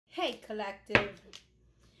Hey collective,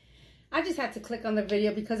 I just had to click on the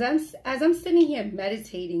video because as I'm sitting here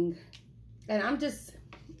meditating and I'm just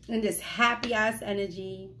in this happy ass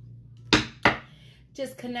energy,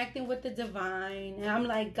 just connecting with the divine, and I'm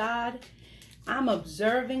like, God, I'm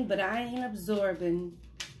observing but I ain't absorbing.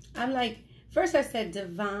 I'm like, first I said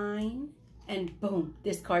divine, and boom,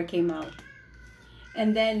 this card came out,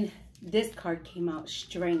 and then this card came out,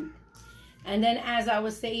 strength. And then as I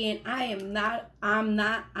was saying, I'm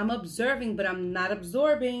observing, but I'm not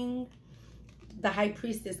absorbing. The High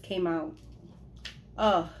Priestess came out.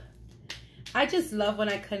 Oh, I just love when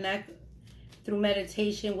I connect through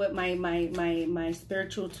meditation with my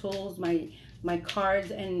spiritual tools, my cards,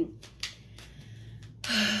 and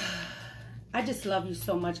I just love you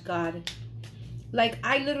so much, God. Like,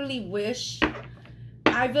 I really wish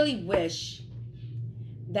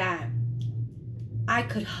that I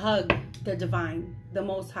could hug the divine, the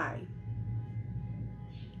Most High.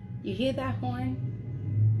 You hear that horn?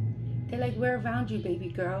 They're like, we're around you, baby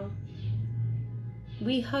girl.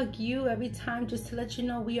 We hug you every time just to let you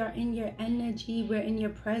know we are in your energy. We're in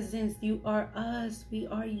your presence. You are us. We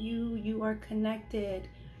are you. You are connected.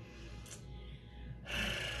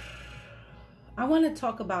 I want to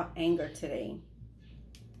talk about anger today.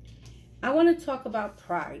 I want to talk about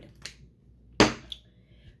pride.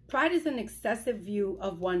 Pride is an excessive view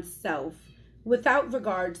of oneself without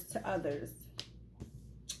regards to others.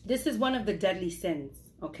 This is one of the deadly sins,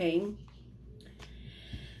 okay?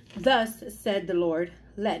 Thus said the Lord,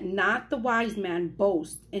 let not the wise man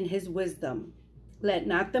boast in his wisdom. Let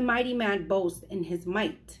not the mighty man boast in his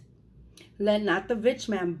might. Let not the rich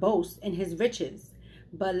man boast in his riches.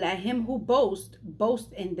 But let him who boasts,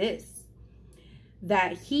 boast in this,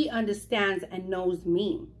 that he understands and knows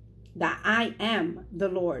me, that I am the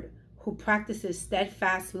Lord, who practices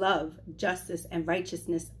steadfast love, justice, and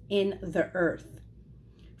righteousness in the earth.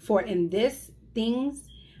 For in these things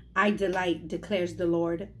I delight, declares the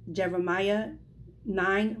Lord. Jeremiah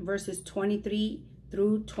 9, verses 23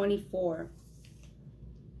 through 24.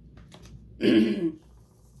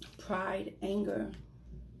 Pride, anger.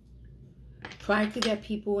 Pride could get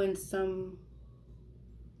people in some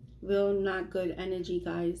real not good energy,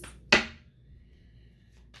 guys.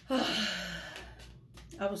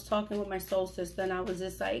 I was talking with my soul sister, and I was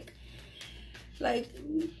just like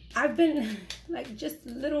I've been like, just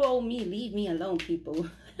little old me, leave me alone, people.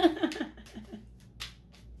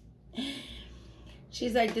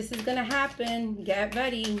 She's like, this is gonna happen, get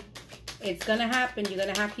ready, it's gonna happen. You're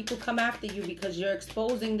gonna have people come after you because you're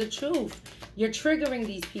exposing the truth, you're triggering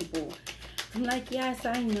these people. I'm like, yes,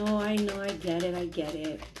 I know, I get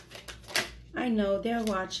it. I know they're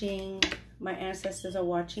watching. My ancestors are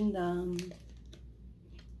watching them.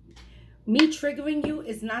 Me triggering you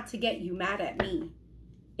is not to get you mad at me.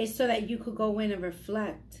 It's so that you could go in and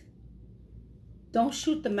reflect. Don't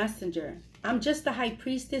shoot the messenger. I'm just the high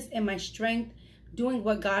priestess in my strength, doing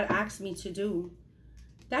what God asked me to do.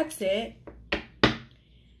 That's it.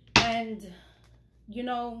 And, you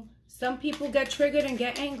know, some people get triggered and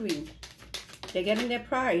get angry. They're getting their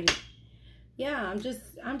pride. Yeah, I'm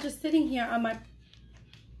just sitting here on my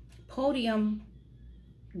podium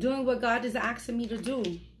doing what God is asking me to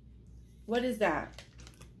do. What is that?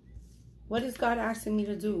 What is God asking me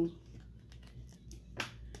to do?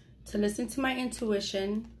 To listen to my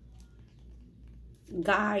intuition,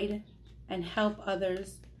 guide, and help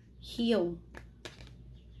others heal.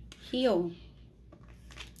 Heal.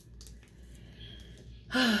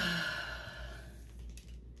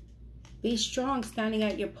 Be strong standing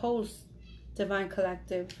at your post, Divine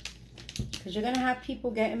Collective. Because you're going to have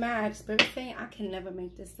people getting mad. Spirit saying, I can never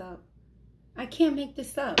make this up. I can't make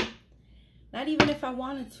this up. Not even if I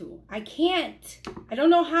wanted to. I can't. I don't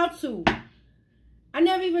know how to. I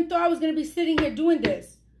never even thought I was going to be sitting here doing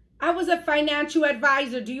this. I was a financial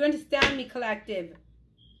advisor. Do you understand me, collective?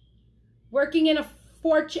 Working in a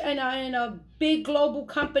in a big global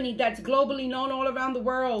company that's globally known all around the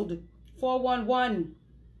world. 411.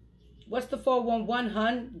 What's the 411,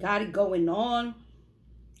 hun? Got it going on.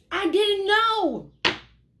 I didn't know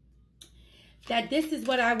that this is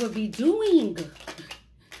what I would be doing.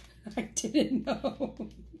 I didn't know.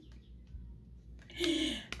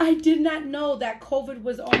 I did not know that COVID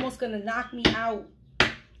was almost going to knock me out.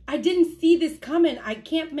 I didn't see this coming. I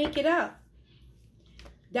can't make it up.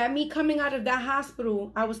 That me coming out of that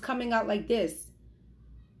hospital, I was coming out like this.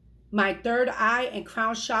 My third eye and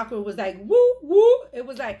crown chakra was like, woo, woo. It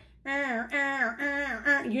was like,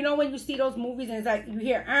 you know when you see those movies and it's like, you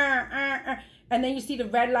hear, and then you see the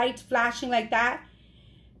red lights flashing like that?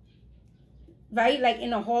 Right? Like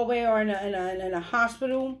in a hallway or in a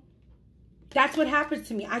hospital. That's what happens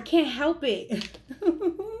to me. I can't help it.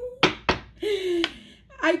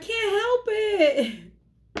 I can't help it.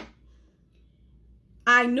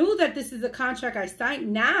 I knew that this is a contract I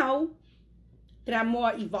signed. Now that I'm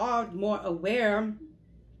more evolved, more aware,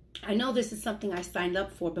 I know this is something I signed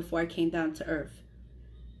up for before I came down to earth.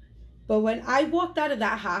 But when I walked out of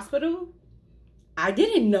that hospital, I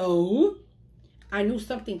didn't know. I knew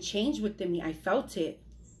something changed within me. I felt it.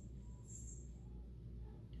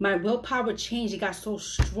 My willpower changed. It got so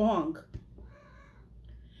strong.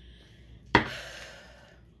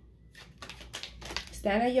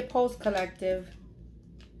 Stand at your post, collective.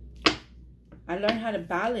 I learned how to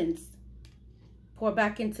balance. Pour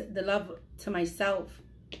back into the love to myself.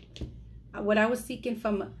 What I was seeking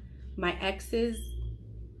from my exes,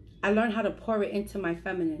 I learned how to pour it into my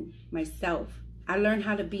feminine, myself. I learned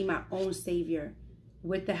how to be my own savior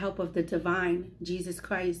with the help of the divine, Jesus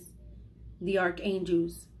Christ, the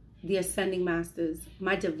archangels, the ascending masters,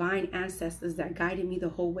 my divine ancestors that guided me the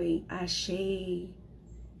whole way. Ashe.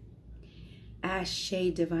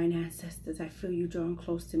 Ashe, divine ancestors. I feel you drawing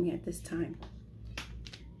close to me at this time.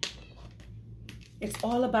 It's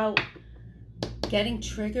all about getting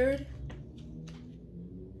triggered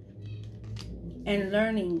and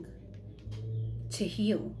learning to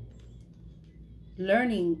heal.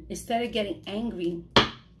 Learning, instead of getting angry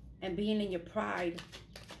and being in your pride,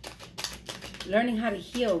 learning how to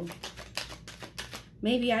heal.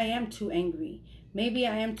 Maybe I am too angry. Maybe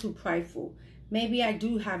I am too prideful. Maybe I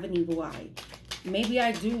do have an evil eye. Maybe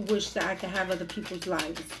I do wish that I could have other people's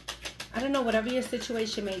lives. I don't know, whatever your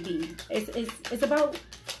situation may be. It's about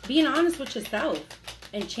being honest with yourself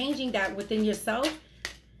and changing that within yourself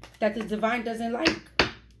that the divine doesn't like.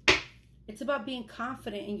 It's about being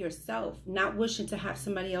confident in yourself, not wishing to have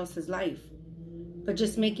somebody else's life, but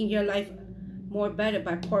just making your life more better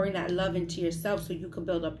by pouring that love into yourself so you can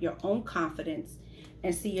build up your own confidence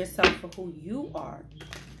and see yourself for who you are,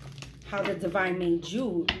 how the divine made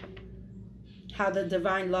you, how the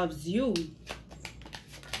divine loves you.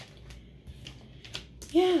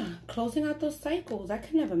 Yeah, closing out those cycles. I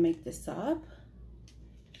can never make this up.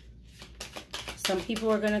 Some people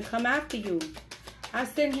are going to come after you. I was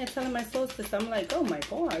sitting here telling my soul sister, I'm like, oh my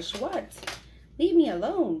gosh, what? Leave me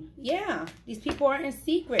alone. Yeah, these people aren't in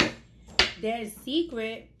secret. They're in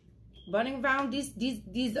secret, running around these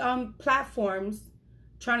platforms,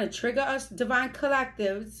 trying to trigger us divine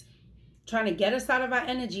collectives, trying to get us out of our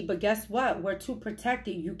energy. But guess what? We're too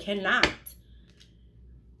protected. You cannot.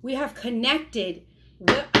 We have connected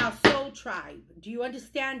with our soul tribe. Do you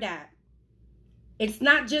understand that? It's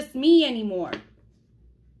not just me anymore.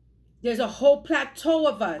 There's a whole plateau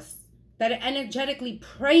of us that are energetically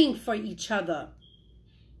praying for each other.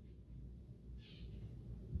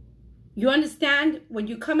 You understand? When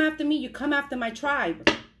you come after me, you come after my tribe.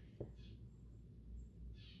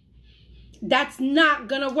 That's not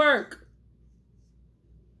gonna work.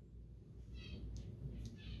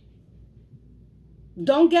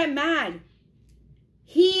 Don't get mad.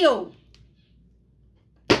 Heal.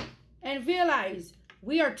 And realize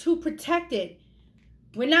we are too protected.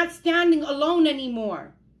 We're not standing alone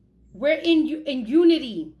anymore. We're in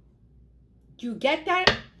unity. Do you get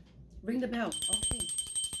that? Ring the bell. Okay.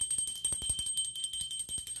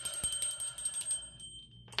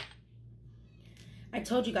 I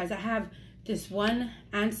told you guys I have this one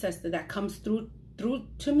ancestor that comes through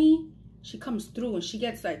to me. She comes through and she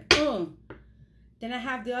gets like, Then I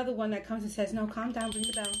have the other one that comes and says, no, calm down, ring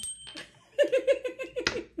the bell.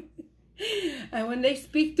 And when they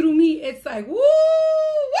speak through me, it's like, woo,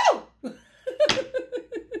 woo.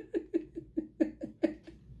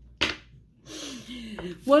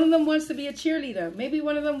 One of them wants to be a cheerleader. Maybe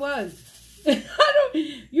one of them was. I don't,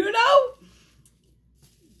 you know?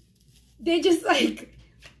 They just like,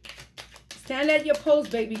 stand at your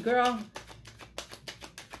post, baby girl.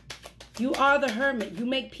 You are the hermit. You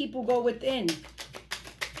make people go within.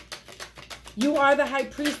 You are the high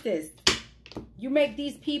priestess. You make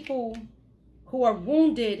these people who are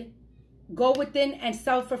wounded go within and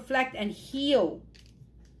self-reflect and heal.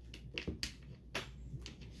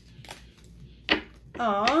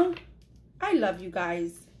 Aw, I love you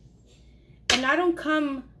guys. And I don't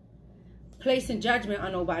come placing judgment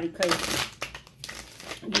on nobody because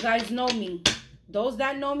you guys know me. Those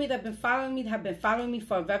that know me, that have been following me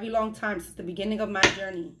for a very long time, since the beginning of my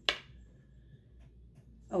journey.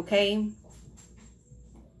 Okay?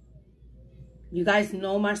 You guys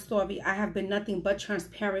know my story. I have been nothing but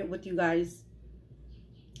transparent with you guys.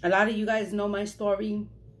 A lot of you guys know my story.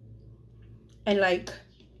 And like,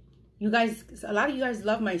 you guys, a lot of you guys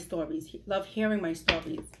love my stories. Love hearing my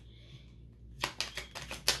stories.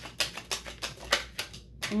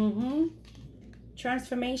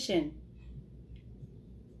 Transformation.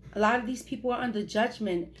 A lot of these people are under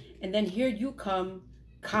judgment. And then here you come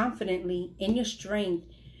confidently in your strength.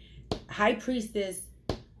 High Priestess,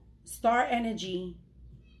 star energy,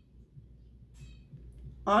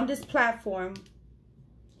 on this platform,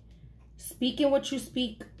 speaking what you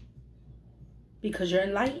speak because you're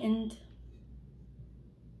enlightened.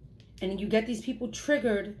 And you get these people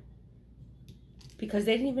triggered because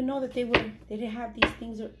they didn't even know that they didn't have these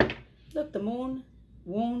things. Look, the moon,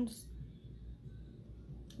 wounds,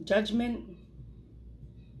 judgment.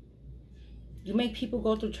 You make people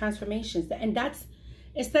go through transformations. And that's,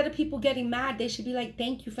 instead of people getting mad, they should be like,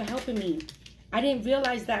 thank you for helping me. I didn't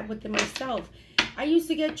realize that within myself. I used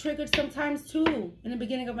to get triggered sometimes too in the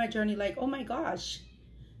beginning of my journey, like, oh my gosh.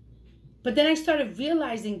 But then I started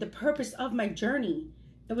realizing the purpose of my journey.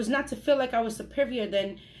 It was not to feel like I was superior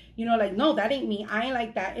than, you know, like, no, that ain't me. I ain't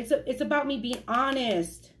like that. It's about me being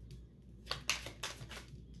honest.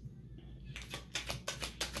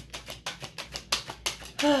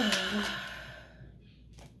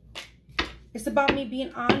 It's about me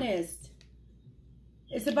being honest.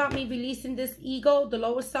 It's about me releasing this ego, the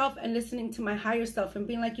lower self, and listening to my higher self and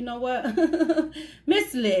being like, you know what?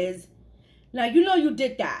 Miss Liz, now you know you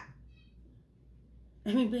did that.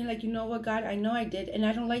 I mean, being like, you know what, God, I know I did, and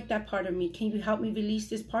I don't like that part of me. Can you help me release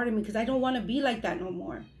this part of me? Because I don't want to be like that no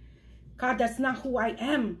more. God, that's not who I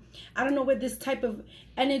am. I don't know where this type of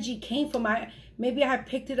energy came from. Maybe I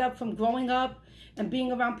picked it up from growing up and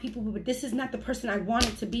being around people, but this is not the person I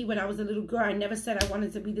wanted to be when I was a little girl. I never said I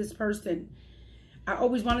wanted to be this person. I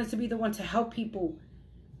always wanted to be the one to help people.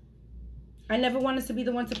 I never wanted to be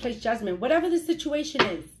the one to place judgment. Whatever the situation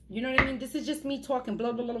is, you know what I mean? This is just me talking,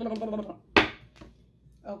 blah, blah, blah, blah, blah, blah.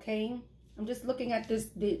 Okay? I'm just looking at this,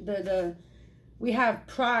 we have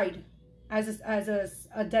pride as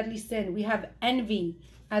a deadly sin. We have envy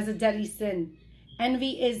as a deadly sin.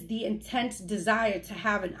 Envy is the intense desire to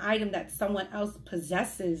have an item that someone else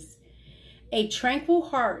possesses. A tranquil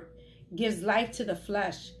heart gives life to the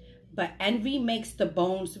flesh, but envy makes the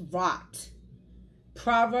bones rot.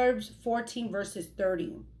 Proverbs 14 verses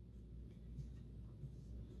 30.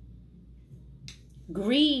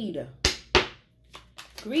 Greed.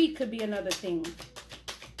 Greed could be another thing.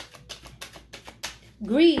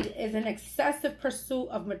 Greed is an excessive pursuit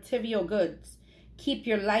of material goods. Keep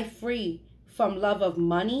your life free from love of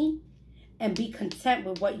money and be content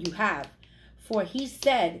with what you have. For he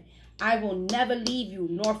said, I will never leave you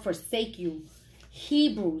nor forsake you.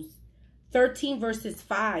 Hebrews 13 verses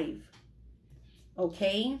 5.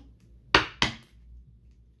 Okay?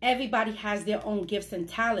 Everybody has their own gifts and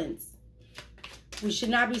talents. We should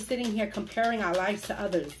not be sitting here comparing our lives to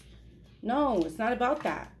others. No, it's not about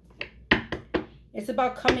that. It's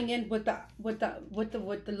about coming in with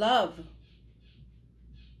the love.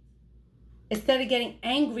 Instead of getting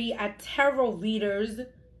angry at tarot readers,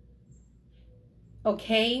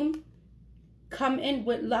 okay? Come in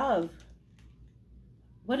with love.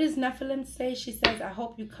 What does Nephilim say? She says, I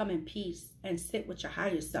hope you come in peace and sit with your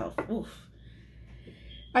higher self. Oof.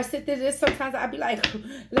 I sit there sometimes, I'll be like,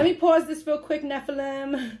 let me pause this real quick,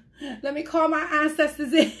 Nephilim. Let me call my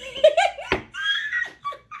ancestors in.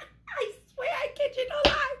 I swear, I kid you no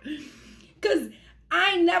lie. Because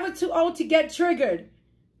I ain't never too old to get triggered.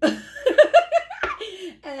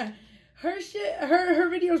 And her shit, her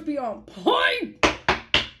videos be on point.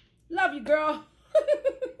 Love you, girl.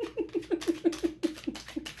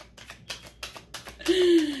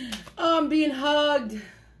 Oh, I'm being hugged.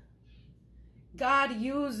 God,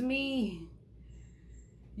 use me.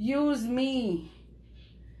 Use me.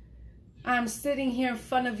 I'm sitting here in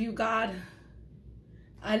front of you, God.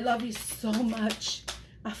 I love you so much.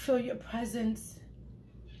 I feel your presence.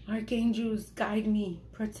 Archangels, guide me,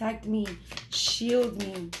 protect me, shield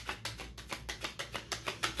me.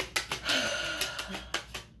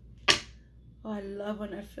 Oh, I love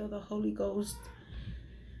when I feel the Holy Ghost.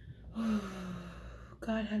 Oh,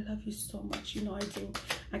 God, I love you so much. You know I do.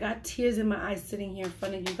 I got tears in my eyes sitting here in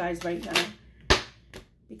front of you guys right now.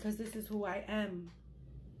 Because this is who I am.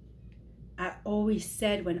 I always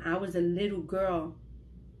said when I was a little girl,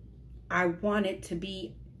 I wanted to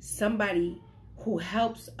be somebody who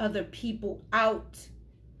helps other people out.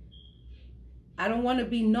 I don't want to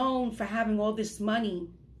be known for having all this money.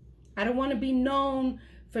 I don't want to be known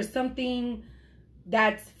for something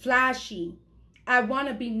that's flashy. I want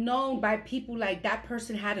to be known by people like that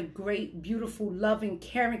person had a great, beautiful, loving,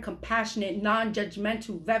 caring, compassionate,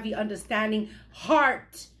 non-judgmental, very understanding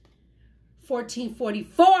heart.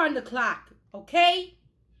 1444 on the clock, okay?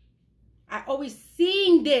 I always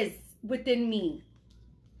seen this within me.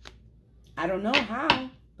 I don't know how,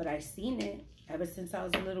 but I seen it ever since I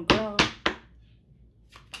was a little girl.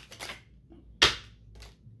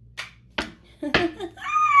 And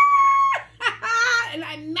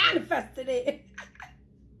I manifested it.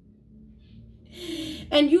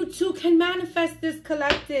 And you too can manifest this,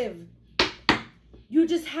 collective. You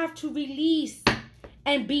just have to release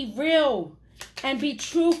and be real and be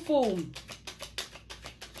truthful.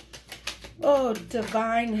 Oh,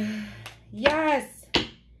 divine. Yes.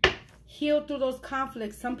 Heal through those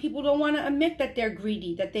conflicts. Some people don't want to admit that they're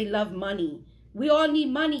greedy, that they love money. We all need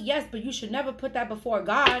money, yes, but you should never put that before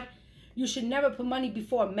God. You should never put money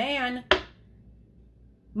before man.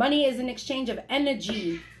 Money is an exchange of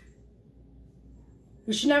energy.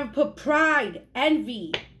 You should never put pride,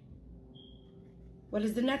 envy. What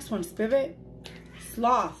is the next one, Spirit?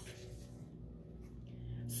 Sloth.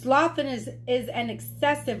 Slothfulness is an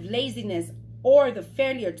excessive laziness or the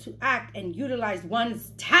failure to act and utilize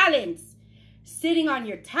one's talents. Sitting on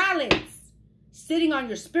your talents. Sitting on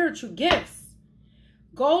your spiritual gifts.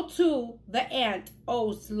 Go to the ant,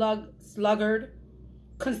 O sluggard.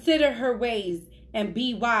 Consider her ways and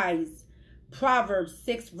be wise. Proverbs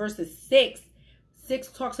 6 verses 6.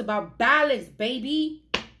 6 talks about balance, baby.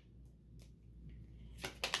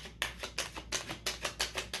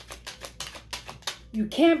 You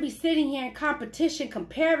can't be sitting here in competition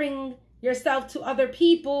comparing yourself to other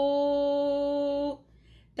people.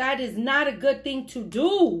 That is not a good thing to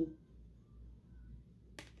do.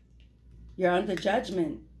 You're under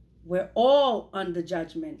judgment. We're all under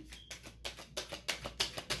judgment.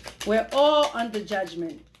 We're all under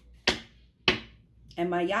judgment. And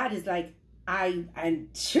my yacht is like, I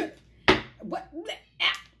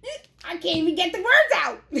can't even get the words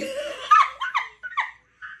out.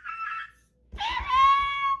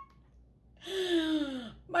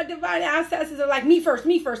 My divine ancestors are like, me first,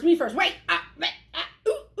 me first, me first. Wait.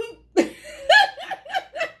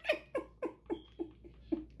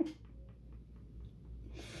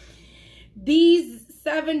 These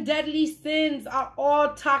 7 deadly sins are all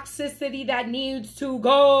toxicity that needs to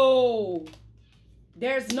go.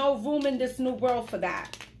 There's no room in this new world for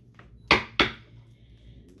that.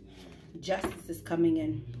 Justice is coming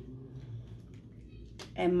in.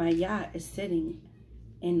 And my yacht is sitting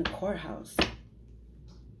in the courthouse.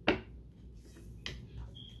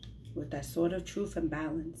 With that sort of truth and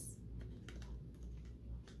balance.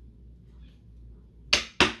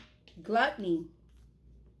 Gluttony.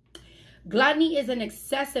 Gluttony is an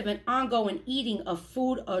excessive and ongoing eating of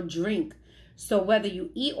food or drink. So whether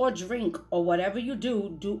you eat or drink or whatever you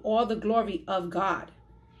do, do all the glory of God.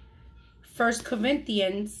 1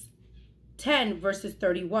 Corinthians 10 verses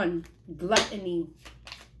 31. Gluttony.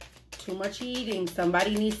 Too much eating.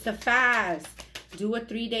 Somebody needs to fast. Do a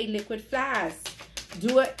 3-day liquid fast.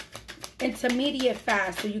 Do an intermediate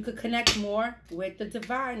fast so you could connect more with the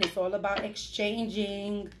divine. It's all about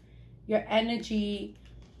exchanging your energy,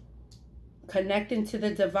 connecting to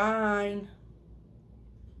the divine.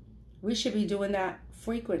 We should be doing that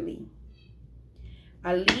frequently.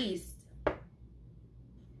 At least,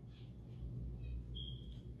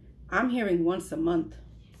 I'm hearing once a month.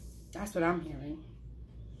 That's what I'm hearing.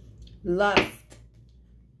 Lust.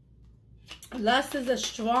 Lust is a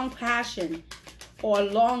strong passion or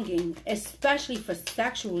longing, especially for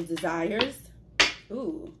sexual desires.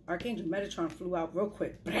 Ooh, Archangel Metatron flew out real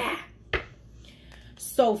quick. Blah.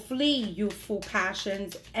 So flee youthful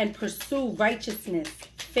passions and pursue righteousness,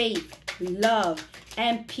 faith, love,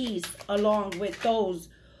 and peace along with those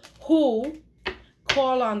who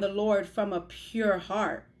call on the Lord from a pure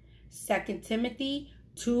heart. 2 Timothy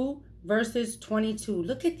 2 verses 22.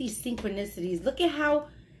 Look at these synchronicities. Look at how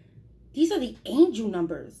these are the angel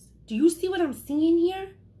numbers. Do you see what I'm seeing here?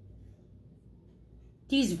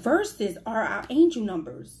 These verses are our angel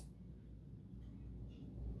numbers.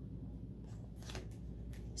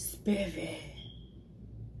 Spirit.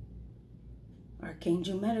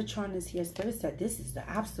 Archangel Metatron is here. Spirit said this is the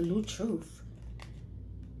absolute truth.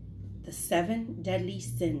 The 7 deadly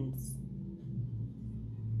sins.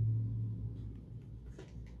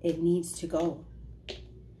 It needs to go.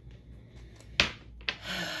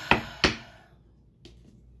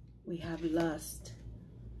 We have lust,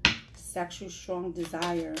 sexual strong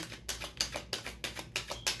desire,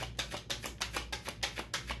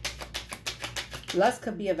 lust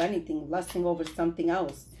could be of anything, lusting over something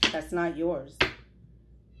else that's not yours.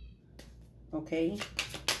 Okay?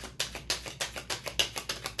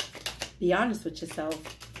 Be honest with yourself.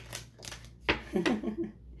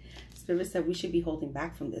 Spirit said we should be holding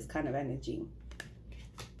back from this kind of energy.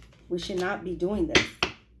 We should not be doing this.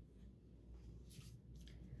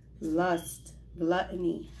 Lust,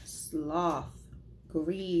 gluttony, sloth,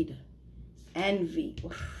 greed, envy,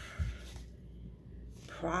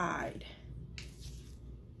 pride.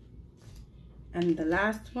 And the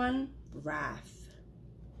last one wrath.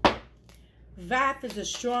 Wrath is a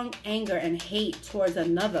strong anger and hate towards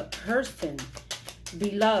another person.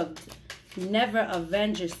 Beloved, never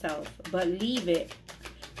avenge yourself, but leave it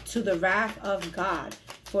to the wrath of God.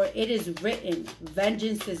 For it is written,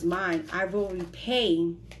 vengeance is mine, I will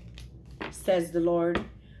repay, says the Lord.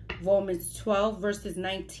 Romans 12, verses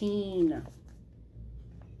 19.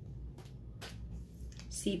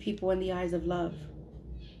 See people in the eyes of love.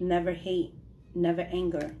 Never hate, never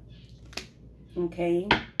anger. Okay?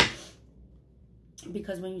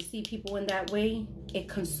 Because when you see people in that way, it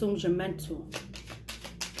consumes your mental.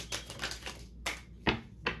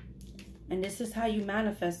 And this is how you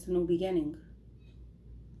manifest a new beginning.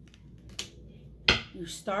 You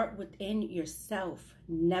start within yourself,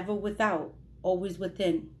 never without, always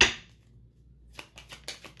within.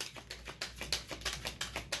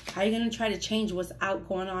 How are you going to try to change what's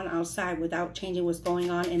going on outside without changing what's going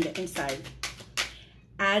on in the inside?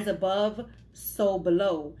 As above, so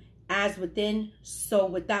below. As within, so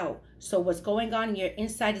without. So what's going on in your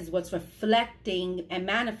inside is what's reflecting and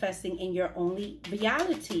manifesting in your only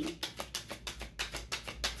reality.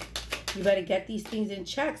 You better get these things in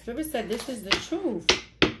check. Spirit said this is the truth.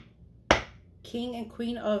 King and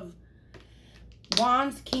Queen of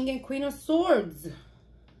Wands, King and Queen of Swords.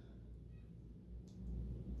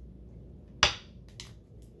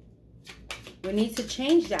 We need to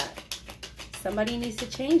change that. Somebody needs to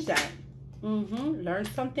change that. Learn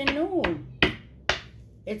something new.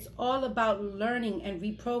 It's all about learning and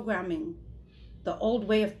reprogramming the old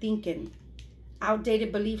way of thinking.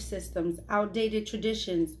 Outdated belief systems, outdated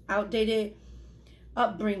traditions, outdated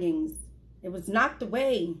upbringings. It was not the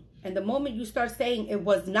way. And the moment you start saying it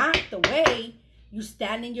was not the way, you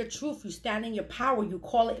stand in your truth, you stand in your power, you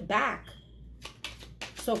call it back.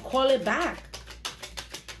 So call it back.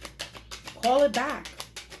 Call it back.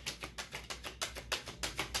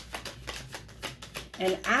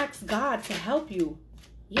 And ask God to help you.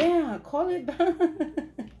 Yeah, call it back.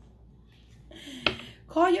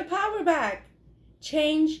 Call your power back.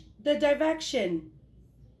 Change the direction.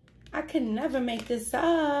 I can never make this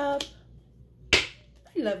up.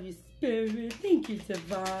 I love you, Spirit. Thank you,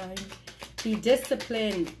 Divine. Be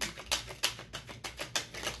disciplined.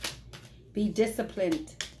 Be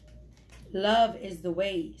disciplined. Love is the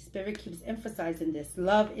way. Spirit keeps emphasizing this.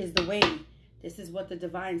 Love is the way. This is what the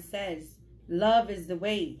Divine says. Love is the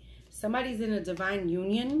way. Somebody's in a divine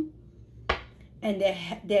union and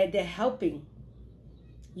they're helping.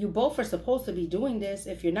 You both are supposed to be doing this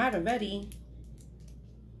if you're not already.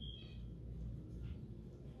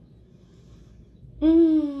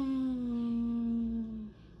 You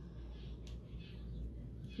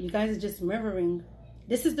guys are just mirroring.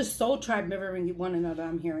 This is the soul tribe mirroring one another,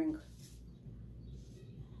 I'm hearing.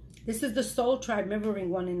 This is the soul tribe mirroring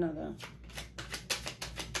one another.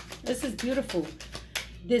 This is beautiful.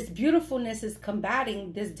 This beautifulness is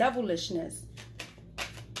combating this devilishness.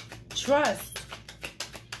 Trust.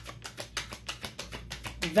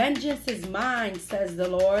 Vengeance is mine, says the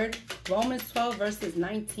Lord. Romans 12, verses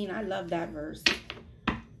 19. I love that verse.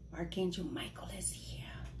 Archangel Michael is here.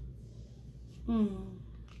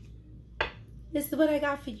 This is what I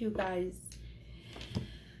got for you guys.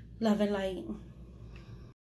 Love and light.